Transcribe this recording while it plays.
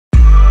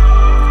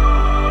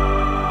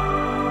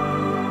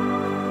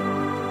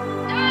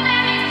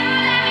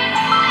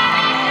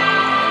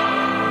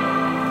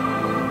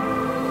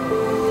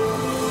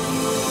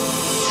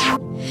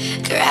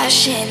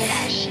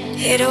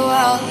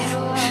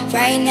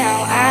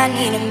now, I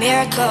need a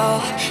miracle.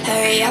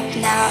 Hurry up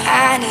now,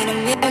 I need a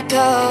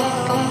miracle.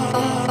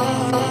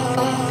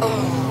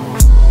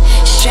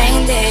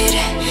 Stranded,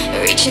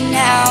 reaching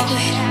out.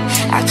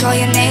 I call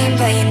your name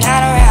but you're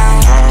not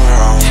around.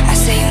 I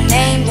say your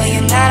name but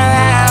you're not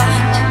around.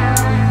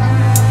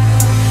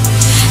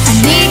 I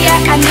need ya,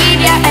 I need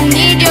ya, I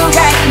need you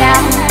right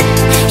now.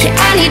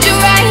 Yeah, I need you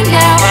right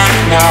now.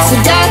 So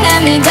don't let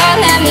me, don't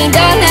let me,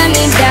 don't let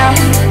me down.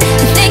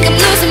 I think I'm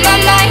losing my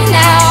mind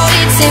now.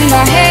 It's in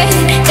my head,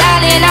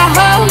 darling, I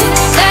hope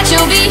that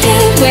you'll be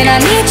here when I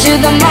need you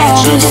the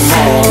most.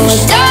 So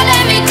don't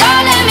let me,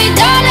 don't let me,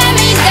 don't let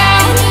me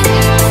down.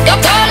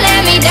 Don't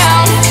let me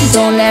down.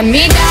 Don't let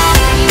me down.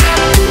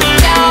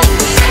 Down,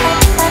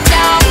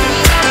 down,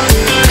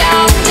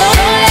 down.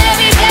 Don't let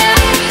me down.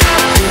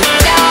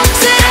 Down.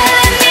 So don't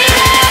let me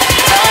down.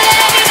 Don't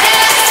let me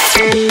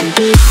down.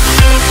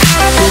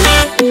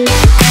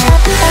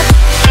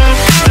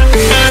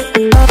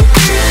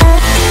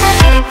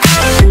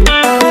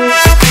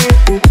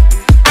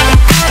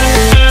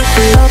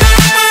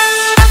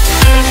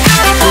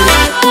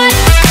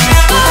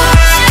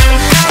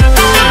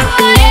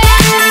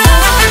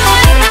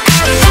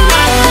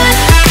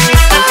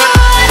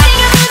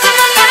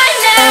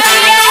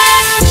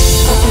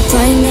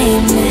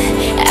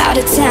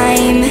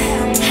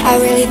 I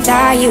really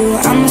thought you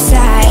were on my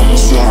side,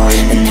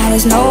 but now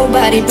there's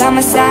nobody by my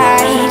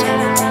side.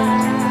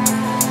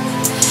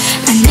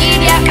 I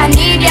need ya, I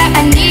need ya,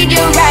 I need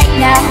you right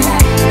now.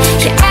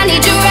 Yeah, I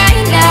need you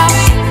right now.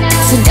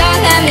 So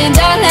don't let me,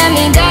 don't let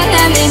me, don't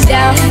let me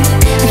down.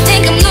 I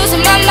think I'm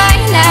losing my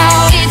mind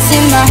now. It's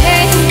in my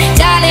head,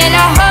 darling,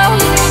 I hope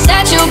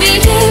that you'll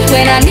be here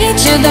when I need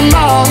you the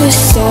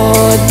most. So